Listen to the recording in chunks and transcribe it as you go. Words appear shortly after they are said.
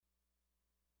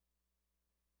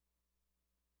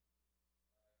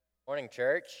Morning,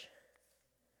 church.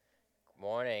 Good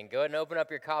morning. Go ahead and open up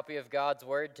your copy of God's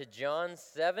Word to John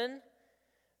 7,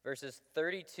 verses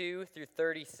 32 through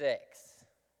 36.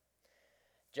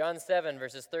 John 7,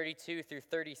 verses 32 through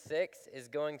 36 is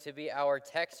going to be our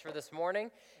text for this morning.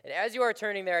 And as you are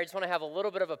turning there, I just want to have a little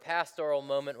bit of a pastoral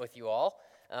moment with you all.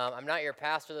 I'm not your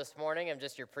pastor this morning, I'm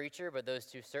just your preacher, but those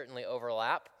two certainly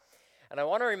overlap. And I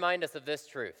want to remind us of this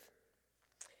truth.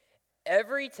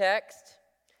 Every text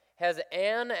has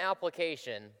an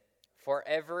application for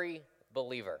every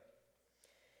believer.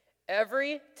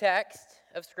 Every text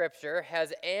of Scripture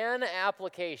has an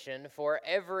application for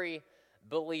every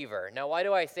believer. Now, why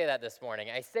do I say that this morning?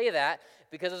 I say that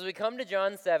because as we come to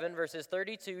John 7, verses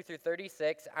 32 through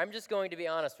 36, I'm just going to be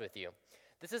honest with you.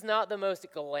 This is not the most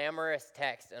glamorous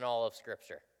text in all of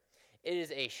Scripture. It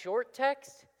is a short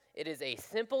text. It is a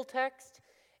simple text.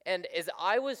 And as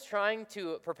I was trying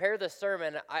to prepare this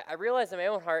sermon, I realized in my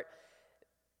own heart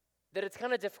that it's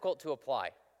kind of difficult to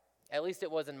apply. At least it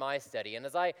was in my study. And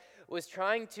as I was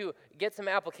trying to get some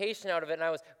application out of it and I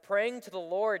was praying to the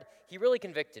Lord, He really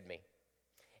convicted me.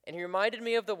 And He reminded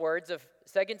me of the words of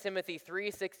 2 Timothy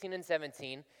 3:16 and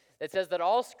 17 that says that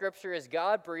all Scripture is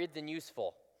God-breathed and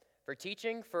useful for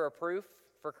teaching, for reproof,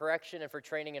 for correction, and for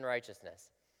training in righteousness.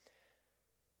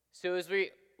 So as we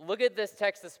look at this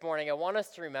text this morning, I want us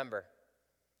to remember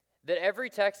that every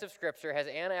text of Scripture has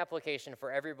an application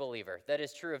for every believer. That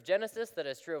is true of Genesis, that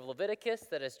is true of Leviticus,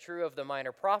 that is true of the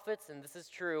minor prophets, and this is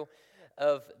true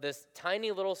of this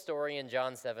tiny little story in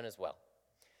John 7 as well.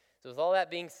 So with all that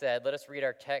being said, let us read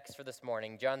our text for this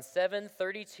morning. John 7,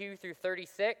 32 through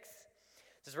 36.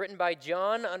 This is written by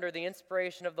John under the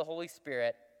inspiration of the Holy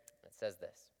Spirit. It says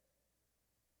this.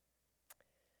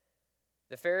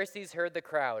 The Pharisees heard the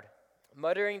crowd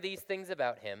muttering these things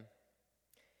about him,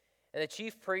 and the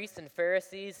chief priests and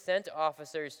Pharisees sent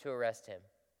officers to arrest him.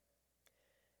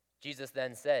 Jesus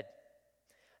then said,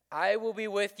 I will be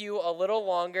with you a little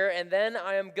longer, and then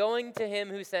I am going to him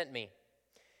who sent me.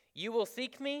 You will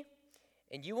seek me,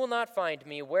 and you will not find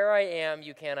me. Where I am,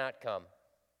 you cannot come.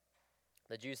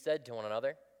 The Jews said to one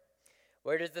another,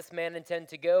 Where does this man intend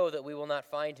to go that we will not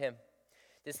find him?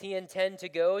 Does he intend to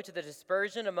go to the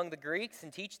dispersion among the Greeks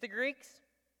and teach the Greeks?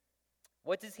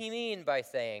 What does he mean by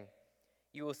saying,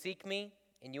 You will seek me,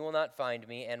 and you will not find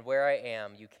me, and where I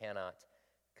am, you cannot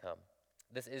come?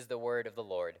 This is the word of the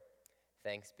Lord.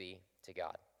 Thanks be to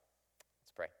God.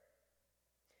 Let's pray.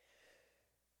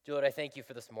 Dear Lord, I thank you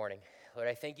for this morning. Lord,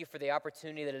 I thank you for the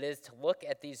opportunity that it is to look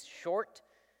at these short,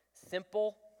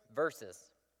 simple verses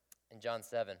in John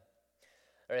 7.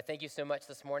 Lord, I thank you so much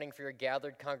this morning for your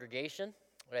gathered congregation.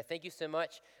 Lord, I thank you so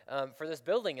much for this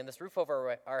building and this roof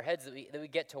over our heads that we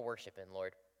get to worship in,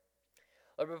 Lord.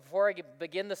 Lord, but before I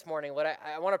begin this morning, Lord,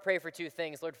 I want to pray for two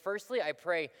things. Lord, firstly, I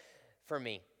pray for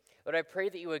me. Lord, I pray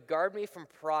that you would guard me from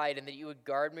pride and that you would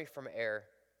guard me from error.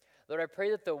 Lord, I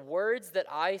pray that the words that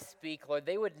I speak, Lord,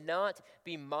 they would not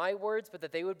be my words, but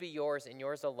that they would be yours and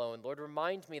yours alone. Lord,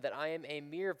 remind me that I am a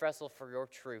mere vessel for your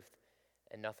truth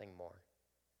and nothing more.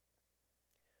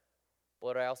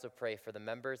 Lord, I also pray for the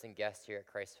members and guests here at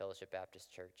Christ Fellowship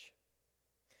Baptist Church.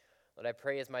 Lord, I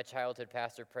pray as my childhood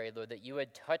pastor prayed, Lord, that you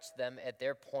would touch them at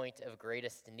their point of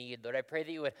greatest need. Lord, I pray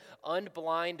that you would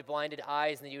unblind blinded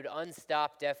eyes and that you would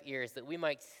unstop deaf ears, that we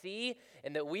might see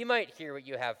and that we might hear what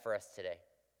you have for us today.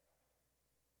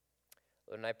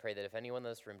 Lord, and I pray that if anyone in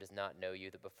this room does not know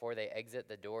you, that before they exit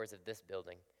the doors of this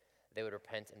building, they would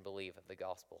repent and believe of the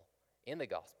gospel, in the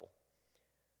gospel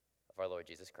of our Lord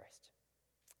Jesus Christ,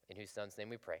 in whose Son's name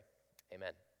we pray.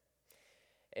 Amen.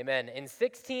 Amen. In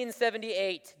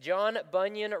 1678, John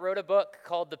Bunyan wrote a book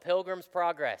called The Pilgrim's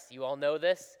Progress. You all know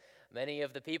this. Many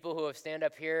of the people who have stand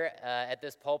up here at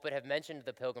this pulpit have mentioned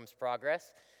The Pilgrim's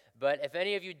Progress. But if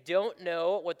any of you don't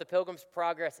know what The Pilgrim's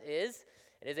Progress is,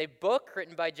 it is a book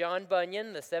written by John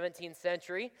Bunyan, the 17th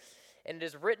century, and it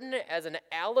is written as an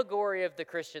allegory of the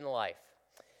Christian life.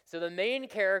 So the main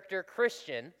character,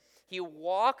 Christian, he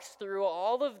walks through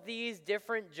all of these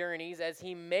different journeys as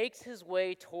he makes his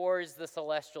way towards the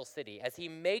celestial city, as he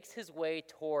makes his way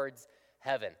towards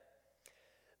heaven.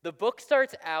 The book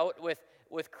starts out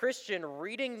with Christian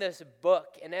reading this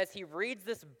book, and as he reads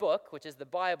this book, which is the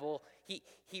Bible,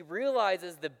 he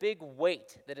realizes the big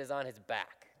weight that is on his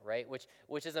back, right?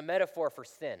 Which is a metaphor for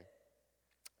sin.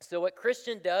 So what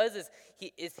Christian does is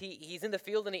he's in the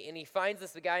field and he finds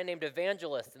this guy named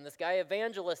Evangelist. And this guy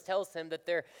Evangelist tells him that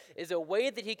there is a way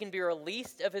that he can be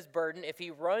released of his burden if he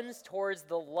runs towards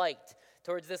the light,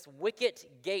 towards this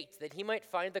wicket gate, that he might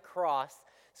find the cross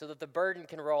so that the burden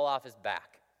can roll off his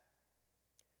back.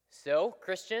 So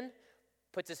Christian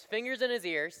puts his fingers in his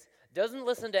ears, doesn't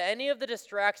listen to any of the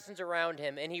distractions around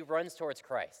him, and he runs towards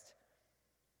Christ.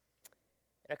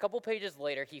 And a couple pages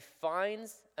later, he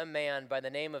finds a man by the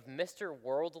name of Mr.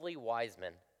 Worldly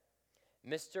Wiseman.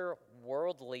 Mr.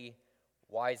 Worldly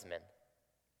Wiseman.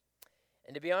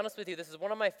 And to be honest with you, this is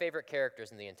one of my favorite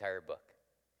characters in the entire book.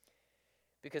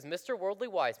 Because Mr. Worldly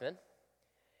Wiseman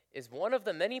is one of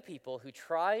the many people who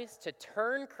tries to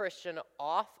turn Christian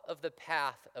off of the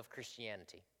path of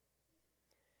Christianity.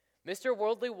 Mr.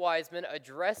 Worldly Wiseman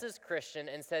addresses Christian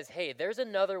and says, hey, there's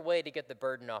another way to get the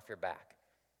burden off your back.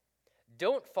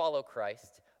 Don't follow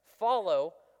Christ.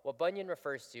 Follow what Bunyan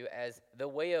refers to as the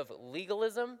way of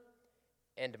legalism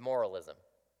and moralism.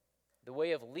 The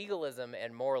way of legalism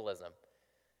and moralism.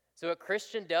 So what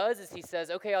Christian does is he says,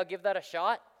 okay, I'll give that a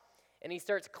shot. And he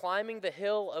starts climbing the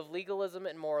hill of legalism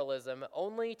and moralism,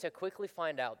 only to quickly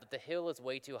find out that the hill is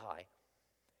way too high.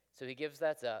 So he gives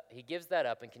that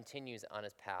up and continues on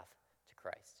his path to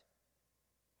Christ.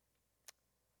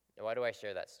 Now, why do I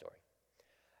share that story?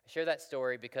 I share that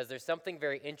story because there's something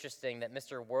very interesting that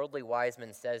Mr. Worldly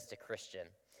Wiseman says to Christian.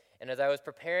 And as I was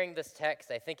preparing this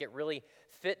text, I think it really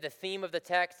fit the theme of the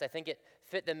text. I think it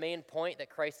fit the main point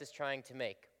that Christ is trying to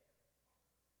make.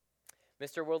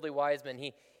 Mr. Worldly Wiseman,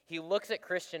 he looks at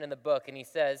Christian in the book and he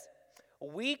says,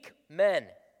 weak men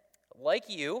like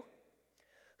you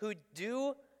who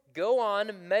do go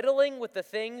on meddling with the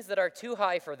things that are too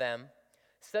high for them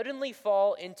suddenly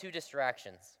fall into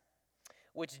distractions,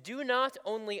 which do not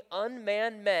only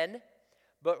unman men,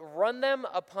 but run them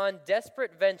upon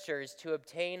desperate ventures to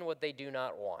obtain what they do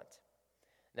not want.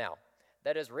 Now,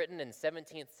 that is written in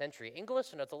 17th century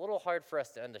English, and it's a little hard for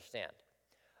us to understand.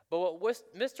 But what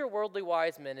Mr. Worldly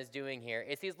Wiseman is doing here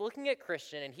is he's looking at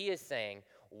Christian and he is saying,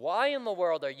 why in the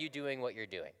world are you doing what you're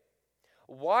doing?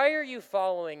 Why are you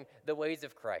following the ways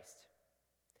of Christ?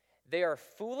 They are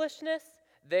foolishness,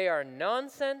 they are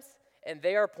nonsense, and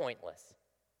they are pointless.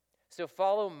 So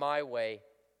follow my way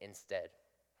instead.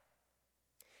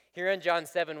 Here in John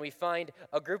 7, we find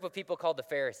a group of people called the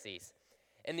Pharisees.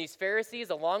 And these Pharisees,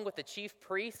 along with the chief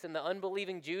priests and the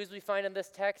unbelieving Jews we find in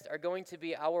this text, are going to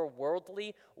be our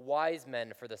worldly wise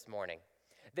men for this morning.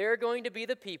 They're going to be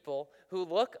the people who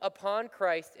look upon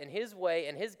Christ and his way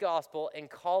and his gospel and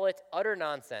call it utter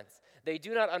nonsense. They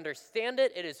do not understand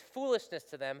it. It is foolishness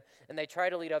to them, and they try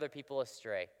to lead other people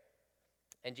astray.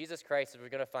 And Jesus Christ, as we're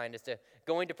going to find, is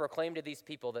going to proclaim to these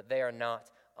people that they are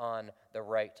not on the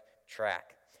right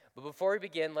track. But before we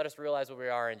begin, let us realize where we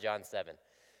are in John 7.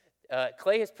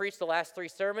 Clay has preached the last 3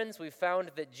 sermons. We've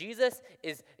found that Jesus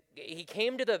he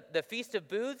came to the Feast of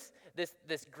Booths,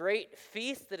 this great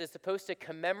feast that is supposed to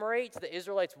commemorate the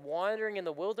Israelites wandering in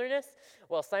the wilderness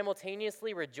while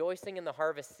simultaneously rejoicing in the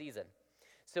harvest season.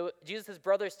 So Jesus'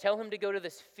 brothers tell him to go to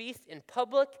this feast in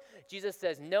public. Jesus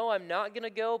says, no, I'm not going to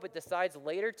go, but decides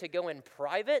later to go in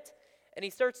private, and he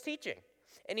starts teaching.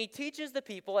 And he teaches the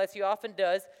people, as he often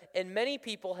does, and many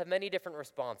people have many different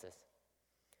responses.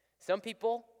 Some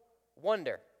people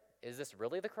wonder, is this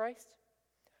really the Christ?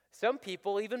 Some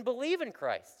people even believe in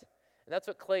Christ. And that's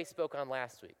what Clay spoke on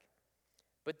last week.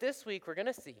 But this week, we're going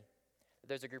to see that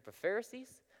there's a group of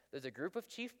Pharisees, there's a group of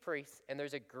chief priests, and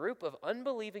there's a group of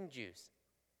unbelieving Jews.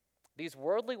 These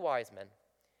worldly wise men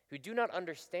who do not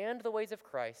understand the ways of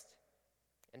Christ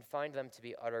and find them to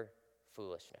be utter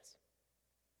foolishness.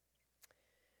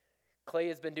 Clay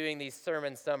has been doing these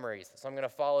sermon summaries, so I'm going to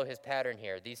follow his pattern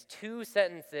here. These 2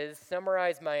 sentences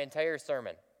summarize my entire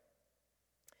sermon.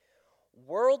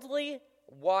 Worldly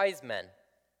wise men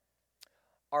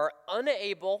are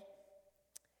unable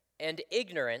and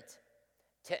ignorant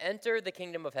to enter the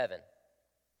kingdom of heaven.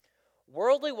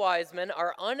 Worldly wise men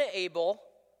are unable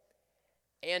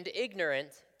and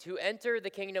ignorant to enter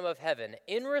the kingdom of heaven.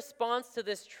 In response to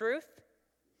this truth,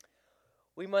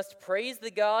 we must praise the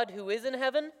God who is in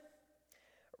heaven,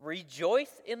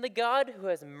 rejoice in the God who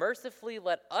has mercifully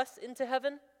let us into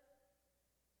heaven,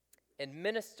 and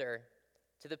minister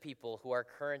to the people who are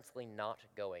currently not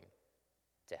going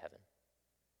to heaven.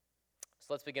 So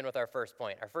let's begin with our first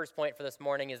point. Our first point for this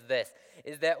morning is this,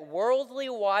 is that worldly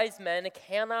wise men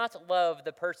cannot love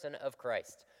the person of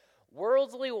Christ.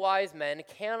 Worldly wise men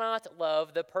cannot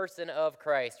love the person of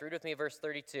Christ. Read with me verse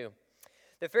 32.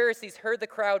 The Pharisees heard the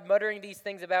crowd muttering these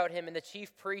things about him, and the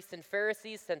chief priests and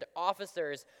Pharisees sent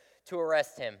officers to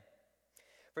arrest him.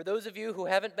 For those of you who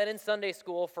haven't been in Sunday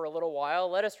school for a little while,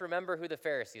 let us remember who the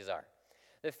Pharisees are.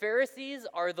 The Pharisees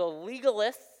are the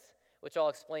legalists, which I'll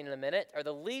explain in a minute, are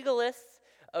the legalists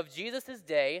of Jesus'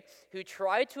 day who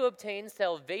tried to obtain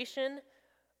salvation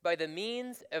by the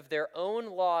means of their own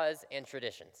laws and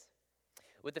traditions.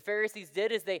 What the Pharisees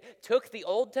did is they took the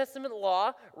Old Testament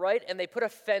law, right, and they put a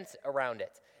fence around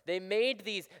it. They made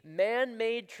these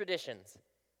man-made traditions.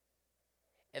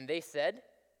 And they said,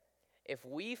 if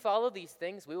we follow these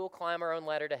things, we will climb our own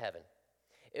ladder to heaven.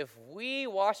 If we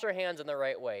wash our hands in the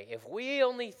right way, if we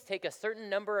only take a certain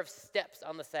number of steps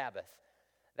on the Sabbath,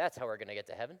 that's how we're going to get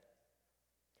to heaven.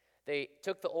 They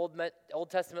took the Old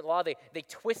Testament law, they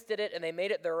twisted it, and they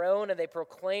made it their own, and they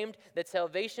proclaimed that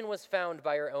salvation was found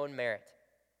by our own merit.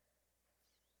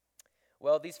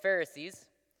 Well, these Pharisees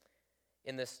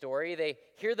in this story, they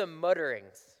hear the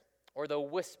mutterings or the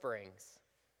whisperings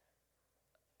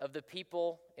of the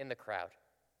people in the crowd.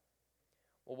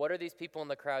 Well, what are these people in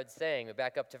the crowd saying? We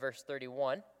back up to verse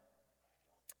 31. It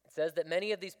says that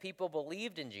many of these people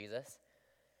believed in Jesus,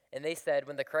 and they said,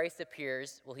 when the Christ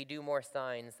appears, will he do more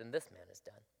signs than this man has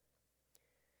done?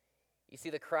 You see,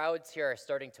 the crowds here are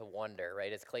starting to wonder,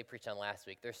 right, as Clay preached on last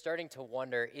week. They're starting to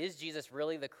wonder, is Jesus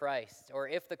really the Christ? Or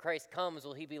if the Christ comes,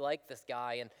 will he be like this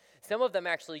guy? And some of them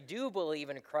actually do believe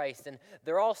in Christ, and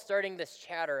they're all starting this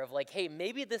chatter of like, hey,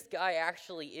 maybe this guy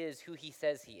actually is who he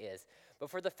says he is. But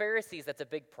for the Pharisees, that's a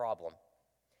big problem,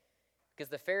 because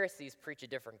the Pharisees preach a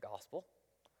different gospel.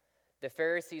 The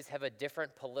Pharisees have a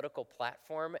different political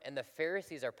platform, and the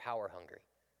Pharisees are power hungry.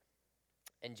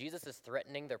 And Jesus is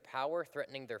threatening their power,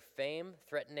 threatening their fame,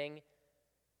 threatening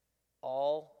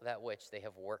all that which they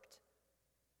have worked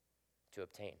to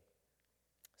obtain.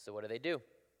 So what do?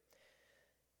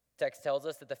 Text tells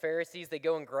us that the Pharisees, they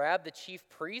go and grab the chief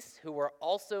priests, who were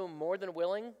also more than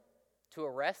willing to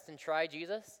arrest and try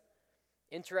Jesus.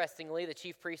 Interestingly, the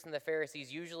chief priests and the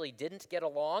Pharisees usually didn't get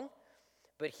along,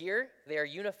 but here they are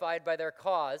unified by their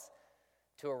cause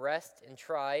to arrest and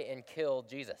try and kill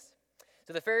Jesus.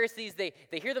 So the Pharisees, they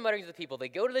hear the mutterings of the people. They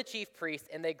go to the chief priest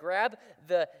and they grab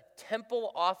the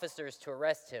temple officers to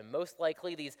arrest him. Most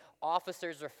likely these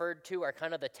officers referred to are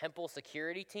kind of the temple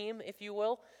security team, if you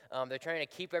will. They're trying to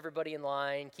keep everybody in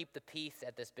line, keep the peace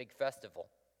at this big festival.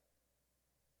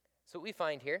 So what we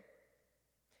find here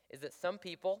is that some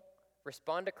people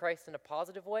respond to Christ in a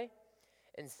positive way,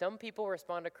 and some people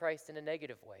respond to Christ in a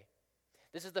negative way.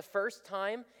 This is the first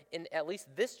time in at least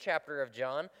this chapter of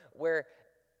John where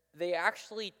they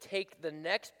actually take the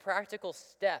next practical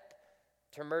step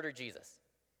to murder Jesus.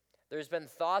 There's been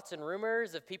thoughts and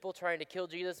rumors of people trying to kill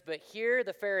Jesus, but here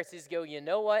the Pharisees go, you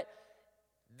know what?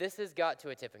 This has got to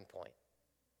a tipping point.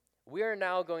 We are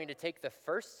now going to take the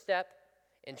first step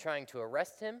in trying to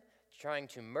arrest him, trying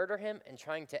to murder him, and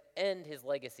trying to end his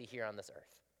legacy here on this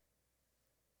earth.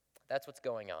 That's what's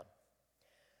going on.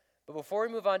 But before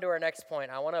we move on to our next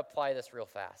point, I want to apply this real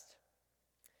fast.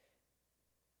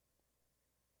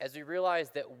 As we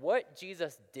realize that what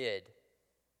Jesus did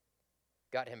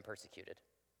got him persecuted.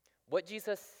 What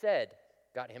Jesus said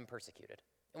got him persecuted.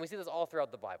 And we see this all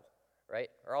throughout the Bible, right?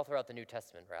 Or all throughout the New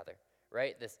Testament, rather,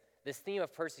 right? This theme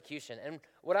of persecution. And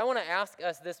what I want to ask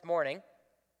us this morning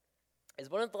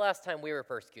is, when was the last time we were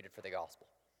persecuted for the gospel?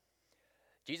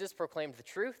 Jesus proclaimed the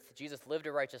truth, Jesus lived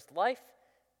a righteous life,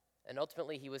 and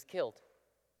ultimately he was killed.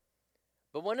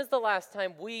 But when is the last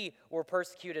time we were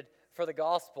persecuted for the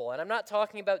gospel? And I'm not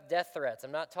talking about death threats.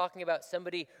 I'm not talking about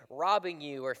somebody robbing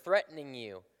you or threatening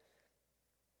you.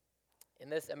 In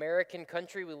this American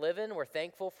country we live in, we're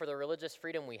thankful for the religious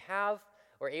freedom we have.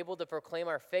 We're able to proclaim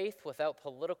our faith without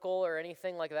political or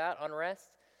anything like that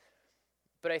unrest.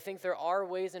 But I think there are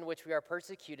ways in which we are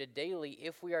persecuted daily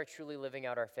if we are truly living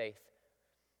out our faith.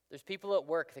 There's people at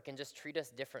work that can just treat us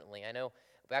differently. I know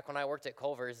back when I worked at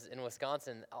Culver's in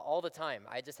Wisconsin, all the time,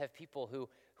 I just have people who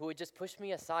would just push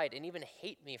me aside and even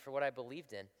hate me for what I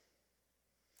believed in.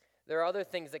 There are other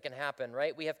things that can happen,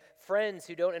 right? We have friends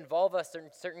who don't involve us in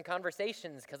certain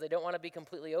conversations because they don't want to be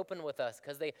completely open with us,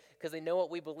 because they know what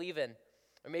we believe in.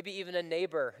 Or maybe even a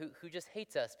neighbor who just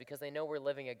hates us because they know we're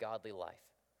living a godly life.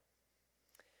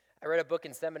 I read a book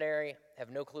in seminary,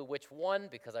 have no clue which one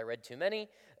because I read too many,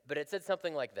 but it said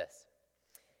something like this.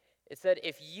 It said,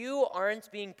 if you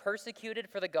aren't being persecuted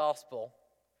for the gospel,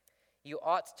 you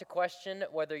ought to question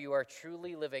whether you are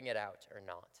truly living it out or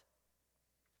not.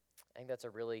 I think that's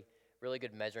a really, really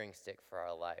good measuring stick for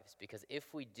our lives, because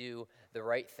if we do the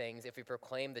right things, if we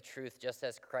proclaim the truth just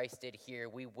as Christ did here,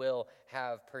 we will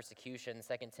have persecution.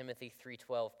 2 Timothy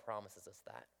 3:12 promises us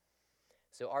that.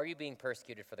 So are you being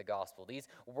persecuted for the gospel? These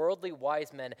worldly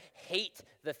wise men hate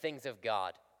the things of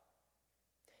God.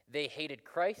 They hated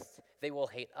Christ. They will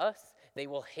hate us. They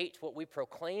will hate what we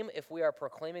proclaim if we are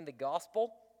proclaiming the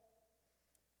gospel.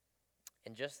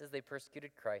 And just as they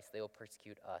persecuted Christ, they will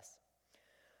persecute us.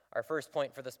 Our first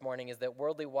point for this morning is that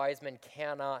worldly wise men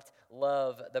cannot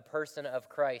love the person of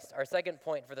Christ. Our second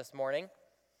point for this morning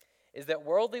is that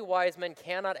worldly wise men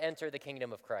cannot enter the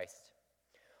kingdom of Christ.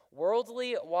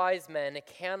 Worldly wise men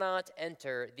cannot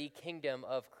enter the kingdom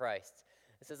of Christ.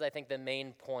 This is, I think, the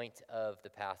main point of the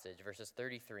passage, verses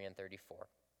 33 and 34.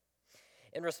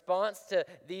 In response to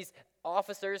these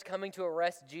officers coming to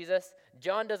arrest Jesus,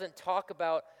 John doesn't talk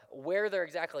about where they're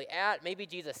exactly at. Maybe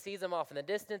Jesus sees them off in the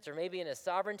distance, or maybe in his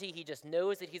sovereignty, he just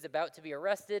knows that he's about to be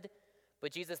arrested.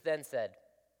 But Jesus then said,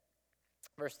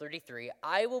 verse 33,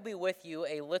 "I will be with you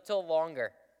a little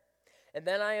longer, and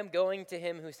then I am going to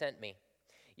him who sent me.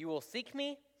 You will seek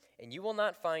me, and you will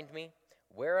not find me.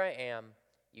 Where I am,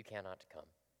 you cannot come."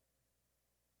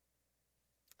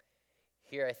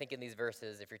 Here, I think in these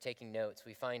verses, if you're taking notes,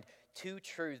 we find two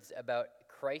truths about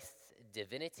Christ's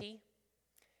divinity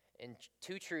and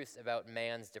two truths about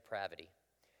man's depravity.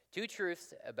 Two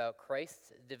truths about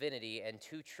Christ's divinity and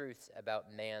two truths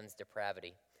about man's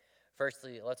depravity.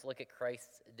 Firstly, let's look at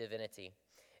Christ's divinity.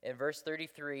 In verse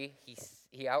 33,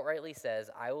 he outrightly says,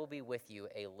 "I will be with you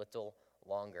a little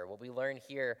longer." What we learn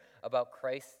here about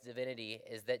Christ's divinity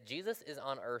is that Jesus is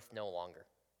on earth no longer,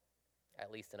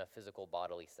 at least in a physical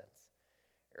bodily sense.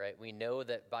 Right? We know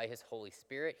that by his Holy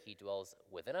Spirit, he dwells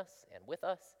within us and with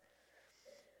us.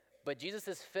 But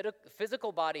Jesus'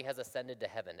 physical body has ascended to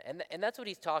heaven. And that's what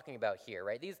he's talking about here,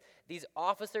 right? These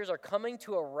officers are coming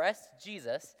to arrest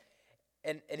Jesus,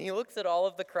 and he looks at all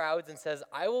of the crowds and says,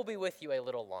 "I will be with you a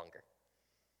little longer."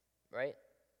 Right?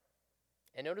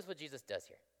 And notice what Jesus does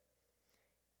here.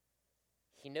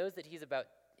 He knows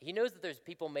that there's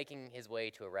people making his way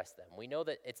to arrest them. We know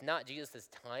that it's not Jesus'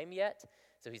 time yet,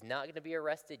 so he's not going to be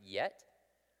arrested yet.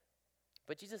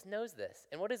 But Jesus knows this.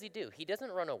 And what does he do? He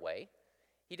doesn't run away.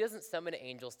 He doesn't summon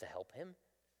angels to help him.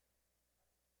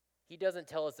 He doesn't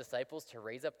tell his disciples to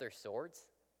raise up their swords.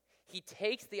 He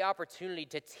takes the opportunity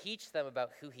to teach them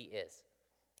about who he is,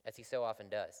 as he so often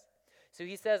does. So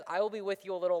he says, "I will be with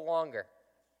you a little longer."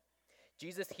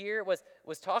 Jesus here was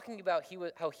talking about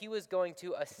how he was going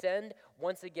to ascend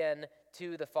once again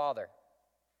to the Father.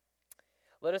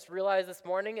 Let us realize this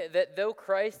morning that though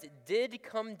Christ did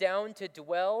come down to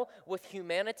dwell with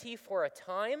humanity for a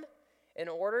time in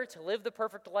order to live the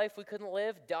perfect life we couldn't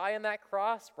live, die on that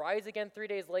cross, rise again 3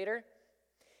 days later,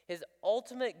 his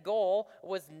ultimate goal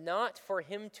was not for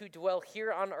him to dwell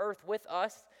here on earth with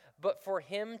us, but for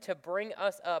him to bring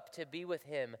us up to be with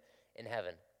him in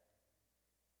heaven.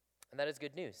 And that is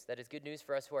good news. That is good news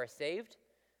for us who are saved.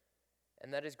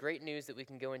 And that is great news that we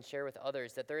can go and share with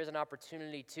others, that there is an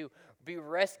opportunity to be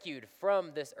rescued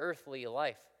from this earthly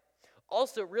life.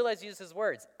 Also, realize Jesus'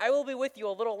 words, "I will be with you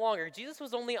a little longer." Jesus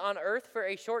was only on earth for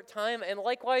a short time, and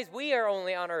likewise, we are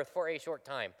only on earth for a short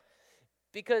time.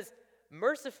 Because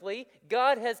mercifully,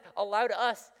 God has allowed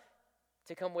us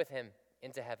to come with him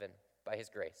into heaven by his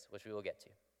grace, which we will get to.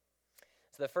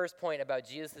 So the first point about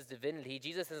Jesus' divinity,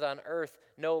 Jesus is on earth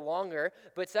no longer.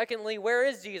 But secondly, where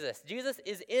is Jesus? Jesus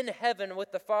is in heaven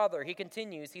with the Father. He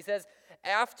continues. He says,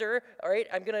 "After, all right,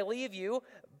 I'm going to leave you,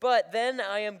 but then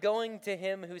I am going to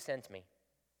him who sent me."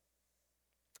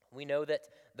 We know that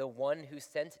the one who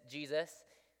sent Jesus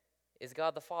is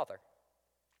God the Father.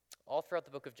 All throughout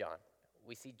the book of John,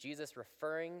 we see Jesus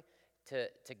referring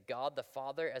to God the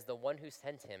Father as the one who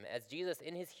sent him, as Jesus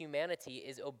in his humanity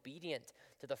is obedient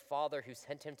to the Father who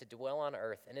sent him to dwell on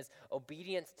earth, and his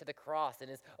obedience to the cross, and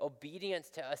his obedience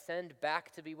to ascend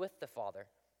back to be with the Father.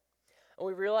 And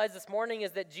we realize this morning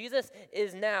is that Jesus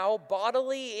is now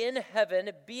bodily in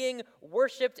heaven, being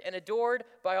worshiped and adored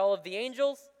by all of the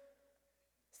angels,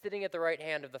 sitting at the right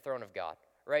hand of the throne of God.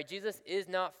 Right? Jesus is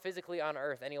not physically on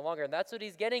earth any longer, and that's what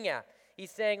he's getting at.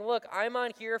 He's saying, look, I'm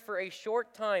on here for a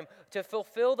short time to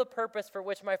fulfill the purpose for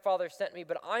which my Father sent me,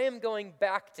 but I am going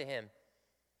back to him.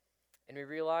 And we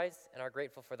realize and are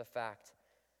grateful for the fact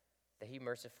that he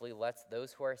mercifully lets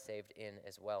those who are saved in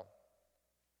as well.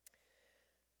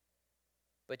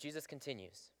 But Jesus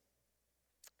continues.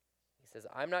 He says,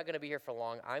 I'm not going to be here for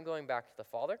long. I'm going back to the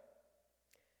Father.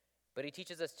 But he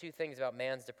teaches us two things about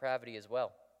man's depravity as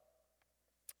well.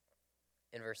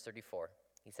 In verse 34,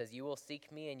 he says, "You will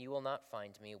seek me and you will not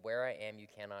find me. Where I am, you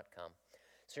cannot come."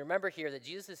 So remember here that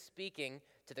Jesus is speaking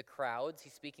to the crowds.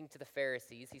 He's speaking to the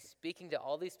Pharisees. He's speaking to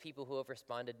all these people who have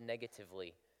responded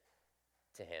negatively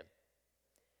to him.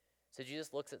 So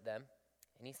Jesus looks at them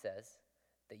and he says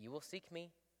that you will seek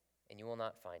me and you will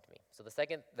not find me. So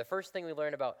the first thing we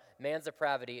learn about man's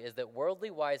depravity is that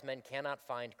worldly wise men cannot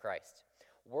find Christ.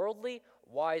 Worldly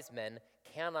wise men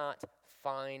cannot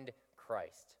find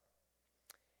Christ.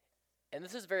 And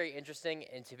this is very interesting,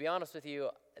 and to be honest with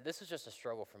you, this was just a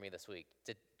struggle for me this week,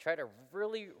 to try to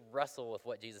really wrestle with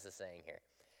what Jesus is saying here.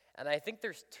 And I think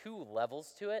there's two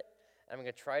levels to it, and I'm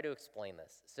going to try to explain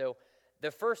this. So the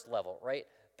first level, right?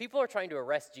 People are trying to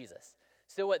arrest Jesus.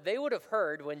 So what they would have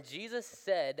heard when Jesus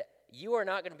said, "You are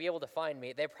not going to be able to find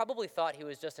me," they probably thought he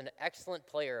was just an excellent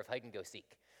player of hide and go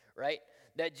seek, right?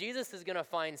 That Jesus is going to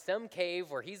find some cave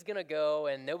where he's going to go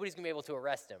and nobody's going to be able to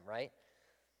arrest him, right?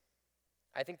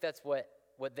 I think that's what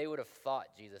they would have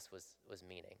thought Jesus was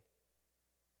meaning.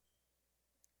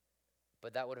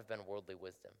 But that would have been worldly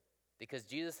wisdom, because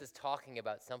Jesus is talking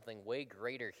about something way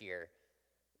greater here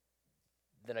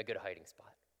than a good hiding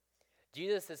spot.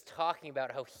 Jesus is talking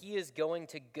about how he is going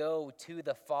to go to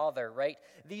the Father, right?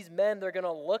 These men, they're going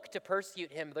to look to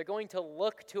persecute him. They're going to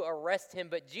look to arrest him,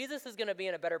 but Jesus is going to be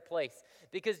in a better place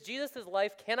because Jesus'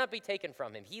 life cannot be taken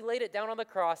from him. He laid it down on the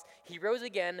cross, he rose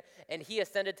again, and he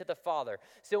ascended to the Father.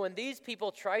 So when these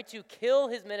people try to kill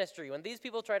his ministry, when these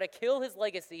people try to kill his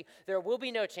legacy, there will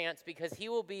be no chance because he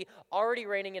will be already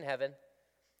reigning in heaven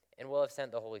and will have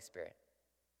sent the Holy Spirit.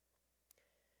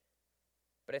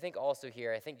 But I think also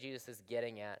here, I think Jesus is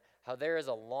getting at how there is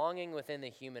a longing within the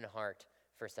human heart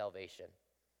for salvation.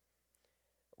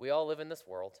 We all live in this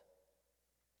world,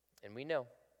 and we know,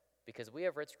 because we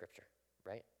have read Scripture,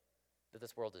 right, that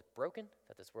this world is broken,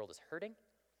 that this world is hurting,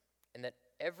 and that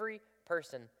every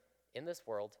person in this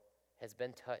world has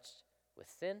been touched with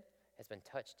sin, has been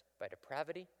touched by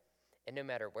depravity, and no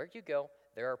matter where you go,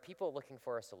 there are people looking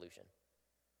for a solution.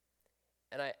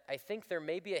 And I think there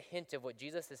may be a hint of what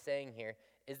Jesus is saying here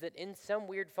is that in some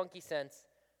weird, funky sense,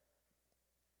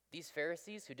 these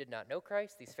Pharisees who did not know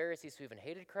Christ, these Pharisees who even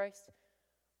hated Christ,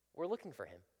 were looking for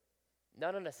him.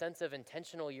 Not in a sense of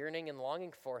intentional yearning and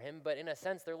longing for him, but in a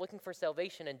sense they're looking for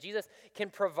salvation, and Jesus can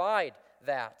provide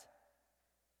that.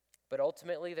 But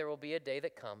ultimately there will be a day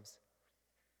that comes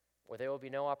where there will be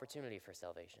no opportunity for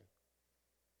salvation.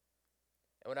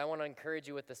 And what I want to encourage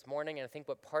you with this morning, and I think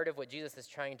what part of what Jesus is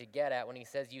trying to get at when he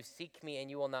says, "You seek me and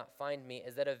you will not find me,"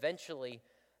 is that eventually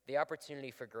the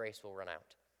opportunity for grace will run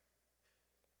out.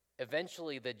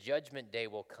 Eventually the judgment day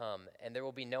will come and there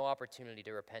will be no opportunity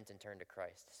to repent and turn to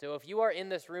Christ. So if you are in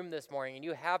this room this morning and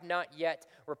you have not yet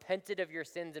repented of your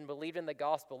sins and believed in the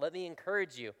gospel, let me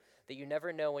encourage you that you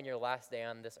never know when your last day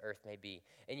on this earth may be,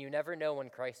 and you never know when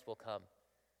Christ will come.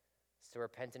 So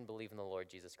repent and believe in the Lord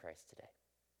Jesus Christ today.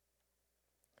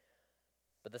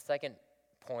 But the second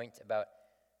point about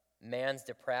man's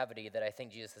depravity that I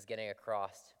think Jesus is getting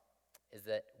across is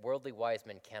that worldly wise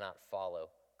men cannot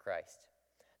follow Christ.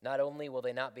 Not only will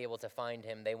they not be able to find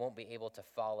him, they won't be able to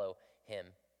follow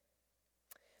him.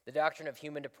 The doctrine of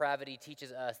human depravity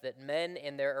teaches us that men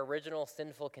in their original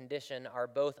sinful condition are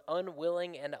both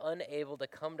unwilling and unable to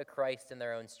come to Christ in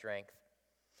their own strength.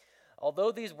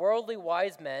 Although these worldly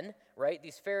wise men, right,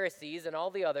 these Pharisees and all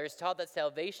the others taught that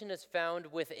salvation is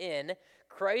found within,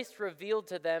 Christ revealed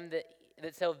to them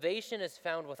that salvation is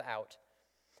found without.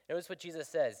 Notice what Jesus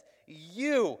says,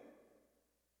 "You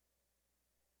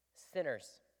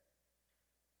sinners,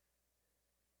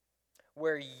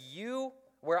 where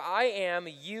I am,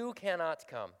 you cannot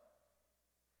come."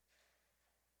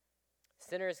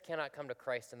 Sinners cannot come to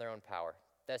Christ in their own power.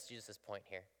 That's Jesus' point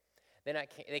here.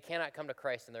 They cannot come to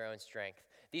Christ in their own strength.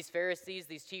 These Pharisees,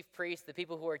 these chief priests, the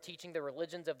people who are teaching the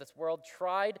religions of this world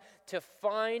tried to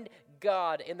find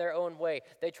God in their own way.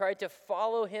 They tried to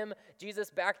follow him, Jesus,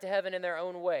 back to heaven in their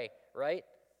own way, right?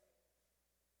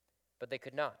 But they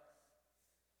could not.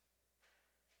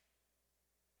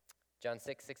 John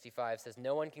 6:65 says,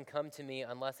 "No one can come to me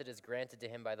unless it is granted to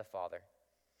him by the Father."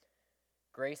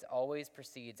 Grace always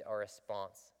precedes our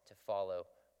response to follow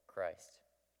Christ.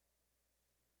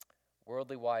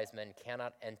 Worldly wise men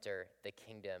cannot enter the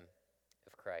kingdom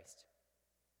of Christ.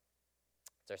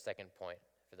 It's our second point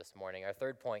for this morning. Our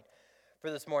third point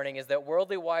for this morning is that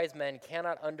worldly wise men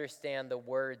cannot understand the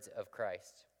words of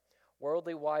Christ.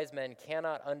 Worldly wise men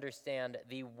cannot understand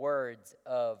the words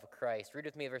of Christ. Read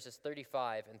with me verses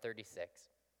 35 and 36.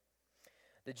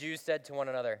 The Jews said to one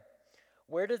another,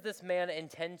 "Where does this man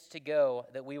intend to go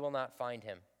that we will not find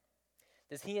him?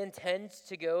 Does he intend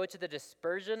to go to the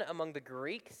dispersion among the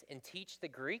Greeks and teach the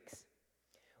Greeks?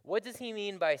 What does he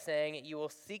mean by saying, 'You will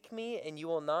seek me and you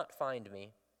will not find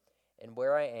me, and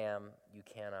where I am, you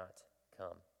cannot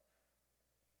come'?"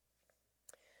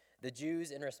 The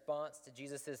Jews, in response to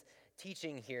Jesus'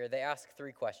 teaching here, they ask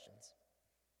three questions.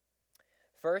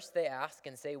 First, they ask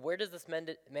and say, "Where does this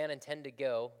man intend to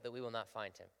go that we will not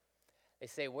find him?" They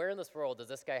say, "Where in this world does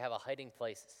this guy have a hiding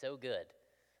place so good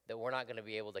that we're not going to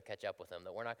be able to catch up with him,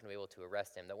 that we're not going to be able to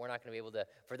arrest him, that we're not going to be able to,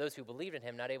 for those who believed in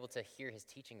him, not able to hear his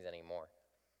teachings anymore?"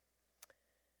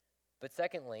 But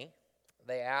secondly,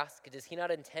 they ask, does he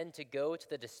not intend to go to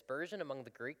the dispersion among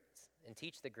the Greeks and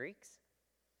teach the Greeks?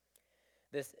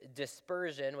 This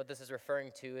dispersion, what this is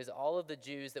referring to, is all of the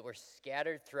Jews that were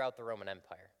scattered throughout the Roman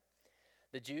Empire.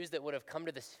 The Jews that would have come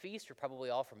to this feast were probably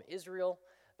all from Israel,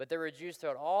 but there were Jews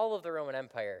throughout all of the Roman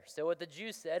Empire. So what the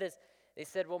Jews said is, they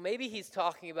said, well, maybe he's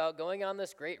talking about going on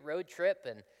this great road trip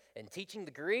and teaching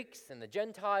the Greeks and the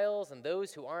Gentiles and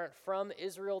those who aren't from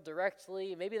Israel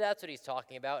directly. Maybe that's what he's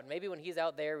talking about. And maybe when he's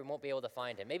out there, we won't be able to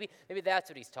find him. Maybe that's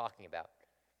what he's talking about.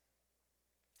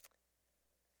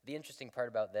 The interesting part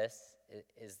about this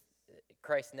is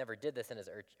Christ never did this in his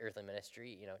earthly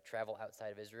ministry, travel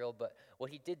outside of Israel. But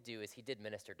what he did do is he did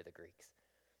minister to the Greeks.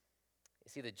 You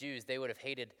see, the Jews, they would have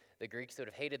hated the Greeks, they would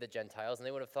have hated the Gentiles, and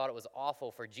they would have thought it was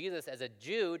awful for Jesus as a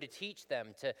Jew to teach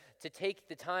them, to take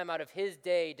the time out of his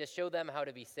day to show them how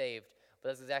to be saved. But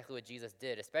that's exactly what Jesus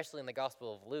did, especially in the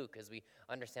Gospel of Luke, as we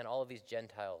understand all of these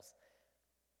Gentiles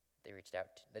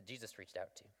that Jesus reached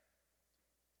out to.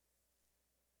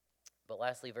 But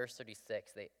lastly, verse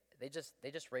 36, they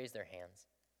just raised their hands.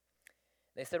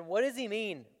 They said, what does he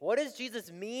mean? What does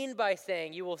Jesus mean by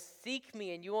saying, you will seek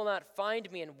me and you will not find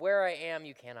me, and where I am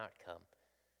you cannot come?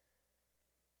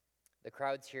 The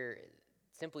crowds here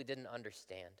simply didn't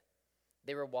understand.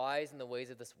 They were wise in the ways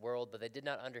of this world, but they did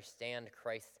not understand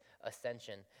Christ's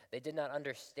ascension. They did not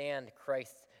understand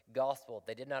Christ's gospel.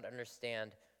 They did not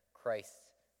understand Christ's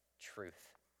truth.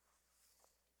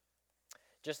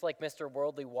 Just like Mr.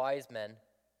 Worldly Wise Men,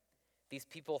 these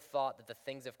people thought that the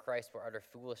things of Christ were utter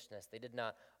foolishness. They did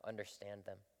not understand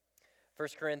them. 1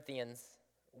 Corinthians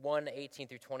 1:18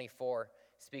 through 24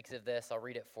 speaks of this. I'll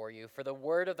read it for you. For the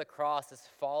word of the cross is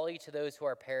folly to those who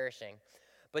are perishing,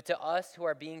 but to us who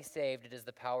are being saved it is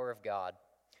the power of God.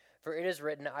 For it is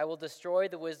written, I will destroy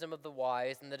the wisdom of the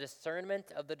wise, and the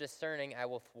discernment of the discerning I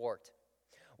will thwart.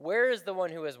 Where is the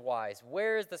one who is wise?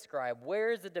 Where is the scribe?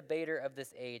 Where is the debater of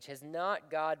this age? Has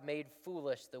not God made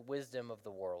foolish the wisdom of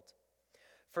the world?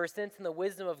 For since in the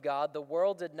wisdom of God, the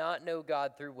world did not know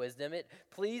God through wisdom, it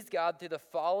pleased God through the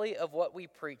folly of what we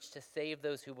preach to save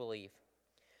those who believe.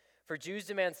 For Jews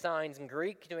demand signs, and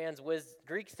Greeks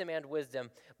demand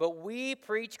wisdom, but we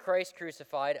preach Christ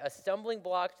crucified, a stumbling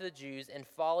block to the Jews and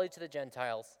folly to the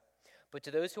Gentiles. But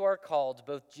to those who are called,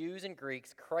 both Jews and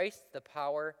Greeks, Christ the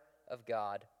power of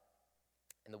God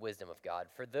and the wisdom of God.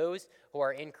 For those who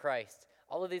are in Christ,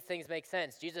 all of these things make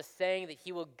sense. Jesus saying that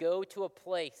he will go to a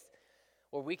place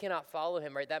where we cannot follow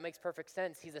him, right? That makes perfect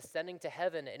sense. He's ascending to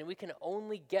heaven, and we can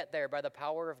only get there by the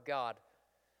power of God.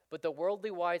 But the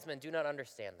worldly wise men do not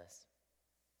understand this.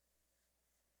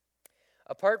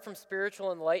 Apart from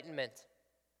spiritual enlightenment,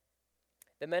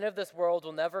 the men of this world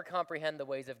will never comprehend the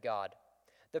ways of God,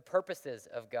 the purposes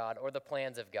of God, or the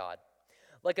plans of God.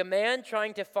 Like a man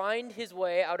trying to find his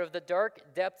way out of the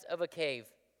dark depths of a cave,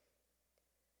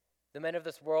 the men of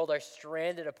this world are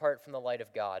stranded apart from the light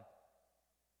of God.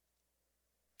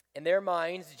 In their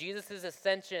minds, Jesus'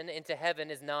 ascension into heaven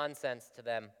is nonsense to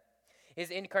them. His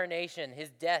incarnation,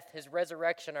 his death, his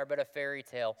resurrection are but a fairy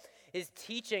tale. His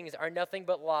teachings are nothing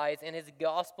but lies, and his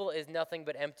gospel is nothing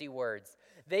but empty words.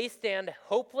 They stand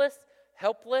hopeless,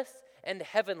 helpless, and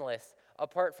heavenless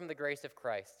apart from the grace of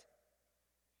Christ.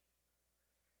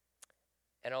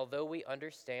 And although we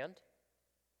understand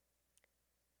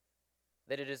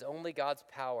that it is only God's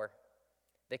power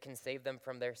that can save them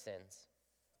from their sins,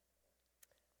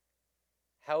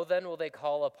 how then will they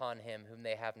call upon him whom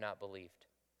they have not believed?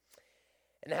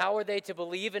 And how are they to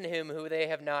believe in him who they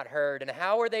have not heard? And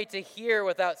how are they to hear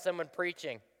without someone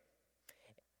preaching?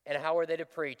 And how are they to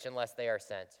preach unless they are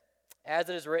sent? As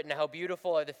it is written, how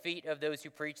beautiful are the feet of those who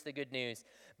preach the good news.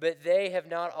 But they have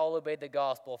not all obeyed the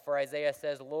gospel. For Isaiah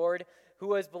says, Lord,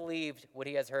 who has believed what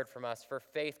he has heard from us? For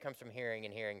faith comes from hearing,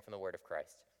 and hearing from the word of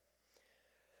Christ.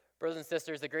 Brothers and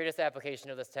sisters, the greatest application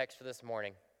of this text for this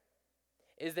morning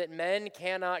is that men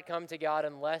cannot come to God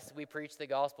unless we preach the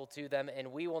gospel to them,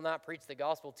 and we will not preach the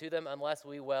gospel to them unless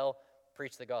we will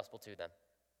preach the gospel to them.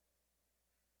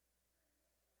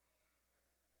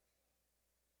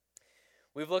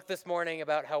 We've looked this morning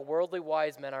about how worldly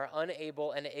wise men are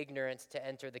unable and ignorant to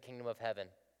enter the kingdom of heaven.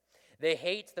 They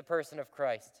hate the person of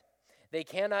Christ. They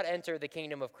cannot enter the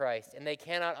kingdom of Christ, and they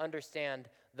cannot understand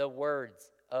the words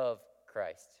of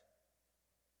Christ.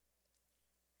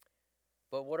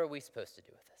 But what are we supposed to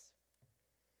do with this?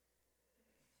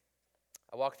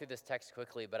 I walk through this text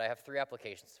quickly, but I have 3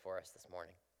 applications for us this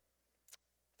morning.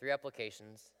 3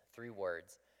 applications, 3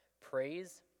 words.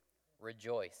 Praise,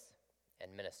 rejoice,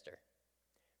 and minister.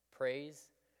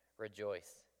 Praise,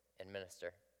 rejoice, and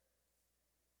minister.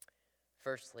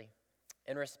 Firstly,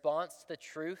 in response to the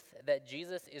truth that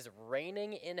Jesus is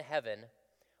reigning in heaven,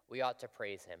 we ought to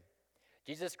praise him.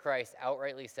 Jesus Christ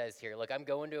outrightly says here, look, I'm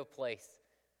going to a place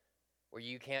where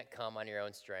you can't come on your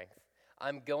own strength.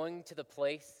 I'm going to the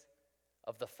place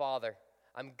of the Father.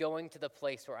 I'm going to the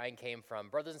place where I came from.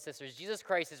 Brothers and sisters, Jesus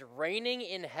Christ is reigning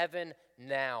in heaven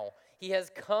now. He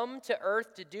has come to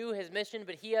earth to do his mission,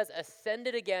 but he has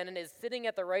ascended again and is sitting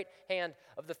at the right hand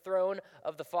of the throne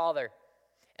of the Father.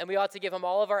 And we ought to give him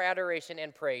all of our adoration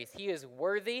and praise. He is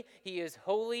worthy, he is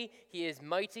holy, he is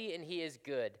mighty, and he is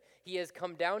good. He has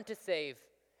come down to save,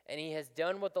 and he has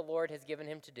done what the Lord has given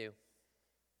him to do.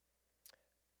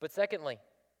 But secondly,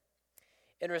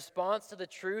 in response to the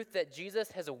truth that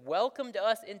Jesus has welcomed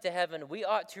us into heaven, we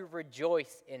ought to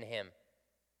rejoice in him.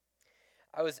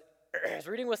 I was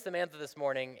reading with Samantha this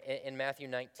morning in Matthew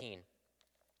 19,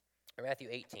 or Matthew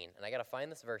 18, and I got to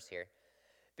find this verse here.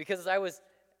 Because as I was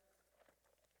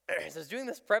doing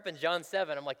this prep in John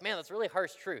 7, I'm like, man, that's really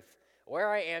harsh truth. Where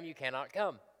I am, you cannot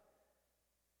come.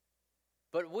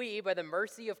 But we, by the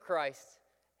mercy of Christ,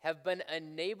 have been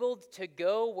enabled to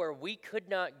go where we could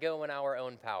not go in our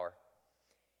own power.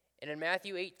 And in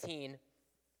Matthew 18,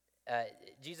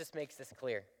 Jesus makes this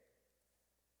clear.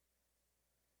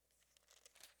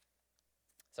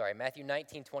 Matthew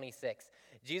 19:26.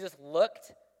 Jesus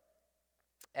looked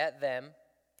at them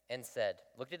and said,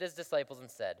 looked at his disciples and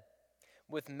said,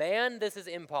 with man this is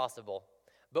impossible,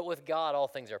 but with God all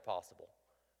things are possible.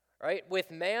 Right? With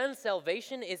man,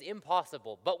 salvation is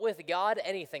impossible, but with God,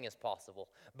 anything is possible.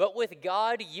 But with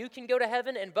God, you can go to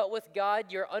heaven, and but with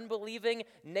God, your unbelieving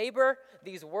neighbor,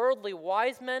 these worldly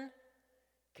wise men,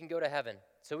 can go to heaven.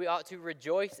 So we ought to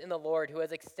rejoice in the Lord, who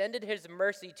has extended his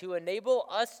mercy to enable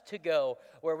us to go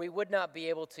where we would not be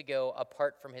able to go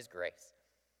apart from his grace.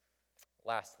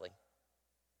 Lastly,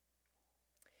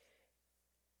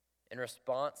 in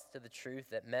response to the truth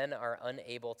that men are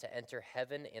unable to enter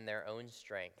heaven in their own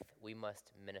strength, we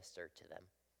must minister to them.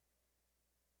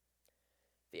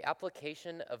 The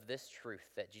application of this truth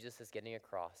that Jesus is getting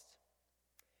across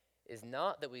is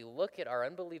not that we look at our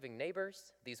unbelieving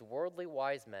neighbors, these worldly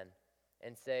wise men,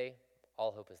 and say,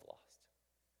 all hope is lost.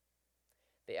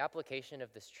 The application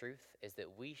of this truth is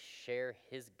that we share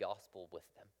his gospel with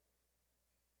them.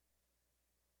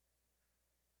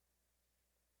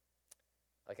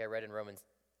 Like I read in Romans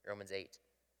 8,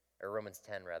 or Romans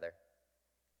 10 rather.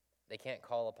 They can't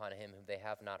call upon him whom they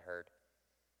have not heard.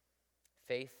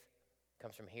 Faith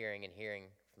comes from hearing, and hearing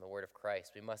from the word of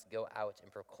Christ. We must go out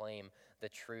and proclaim the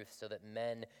truth so that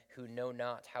men who know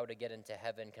not how to get into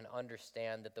heaven can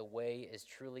understand that the way is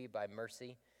truly by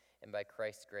mercy and by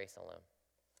Christ's grace alone.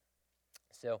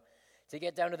 So, to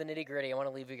get down to the nitty-gritty, I want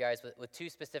to leave you guys with two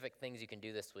specific things you can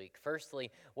do this week. Firstly,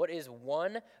 what is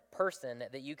one person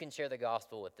that you can share the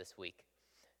gospel with this week?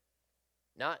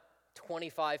 Not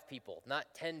 25 people, not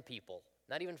 10 people,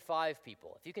 not even 5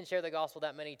 people. If you can share the gospel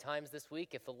that many times this week,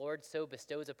 if the Lord so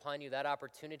bestows upon you that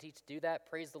opportunity to do that,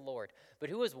 praise the Lord. But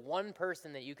who is one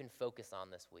person that you can focus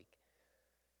on this week?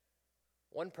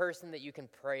 One person that you can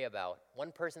pray about,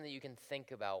 one person that you can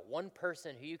think about, one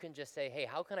person who you can just say, hey,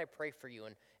 how can I pray for you?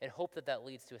 And hope that that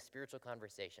leads to a spiritual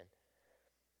conversation.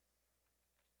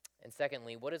 And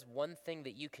secondly, what is one thing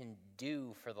that you can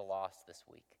do for the lost this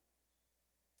week?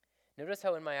 Notice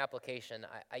how in my application,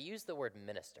 I used the word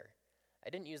minister. I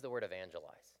didn't use the word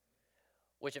evangelize,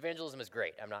 which evangelism is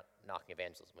great. I'm not knocking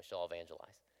evangelism. We should all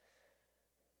evangelize.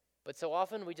 But so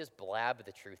often we just blab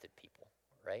the truth at people,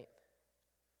 right?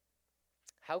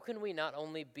 How can we not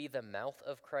only be the mouth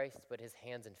of Christ, but his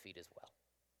hands and feet as well?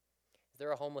 Is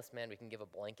there a homeless man we can give a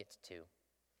blanket to?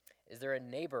 Is there a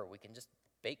neighbor we can just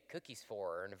bake cookies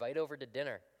for or invite over to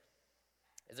dinner?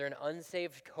 Is there an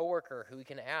unsaved coworker who we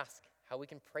can ask how we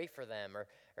can pray for them,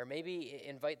 or maybe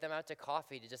invite them out to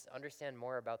coffee to just understand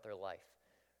more about their life,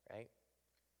 right?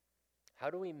 How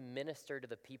do we minister to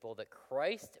the people that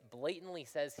Christ blatantly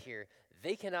says here,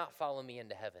 they cannot follow me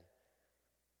into heaven?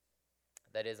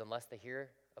 That is, unless they hear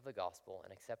of the gospel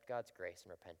and accept God's grace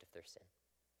and repent of their sin.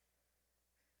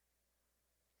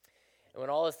 And when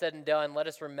all is said and done, let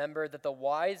us remember that the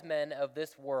wise men of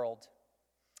this world,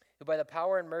 who by the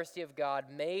power and mercy of God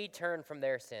may turn from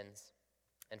their sins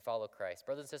and follow Christ.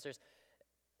 Brothers and sisters,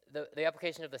 the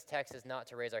application of this text is not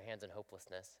to raise our hands in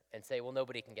hopelessness and say, well,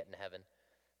 nobody can get into heaven.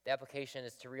 The application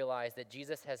is to realize that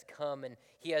Jesus has come and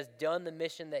he has done the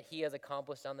mission that he has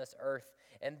accomplished on this earth.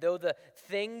 And though the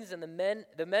things and the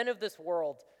men of this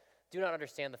world do not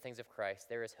understand the things of Christ,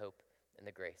 there is hope in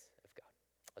the grace of God.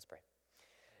 Let's pray.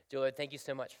 Dear Lord, thank you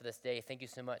so much for this day. Thank you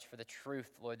so much for the truth,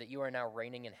 Lord, that you are now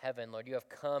reigning in heaven. Lord, you have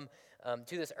come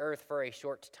to this earth for a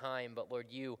short time, but Lord,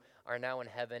 you are now in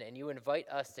heaven, and you invite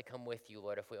us to come with you,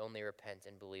 Lord, if we only repent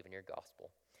and believe in your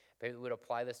gospel. Pray that we would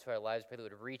apply this to our lives. Pray that we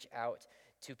would reach out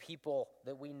to people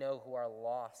that we know who are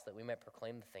lost, that we might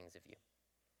proclaim the things of you.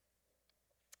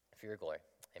 For your glory,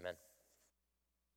 amen.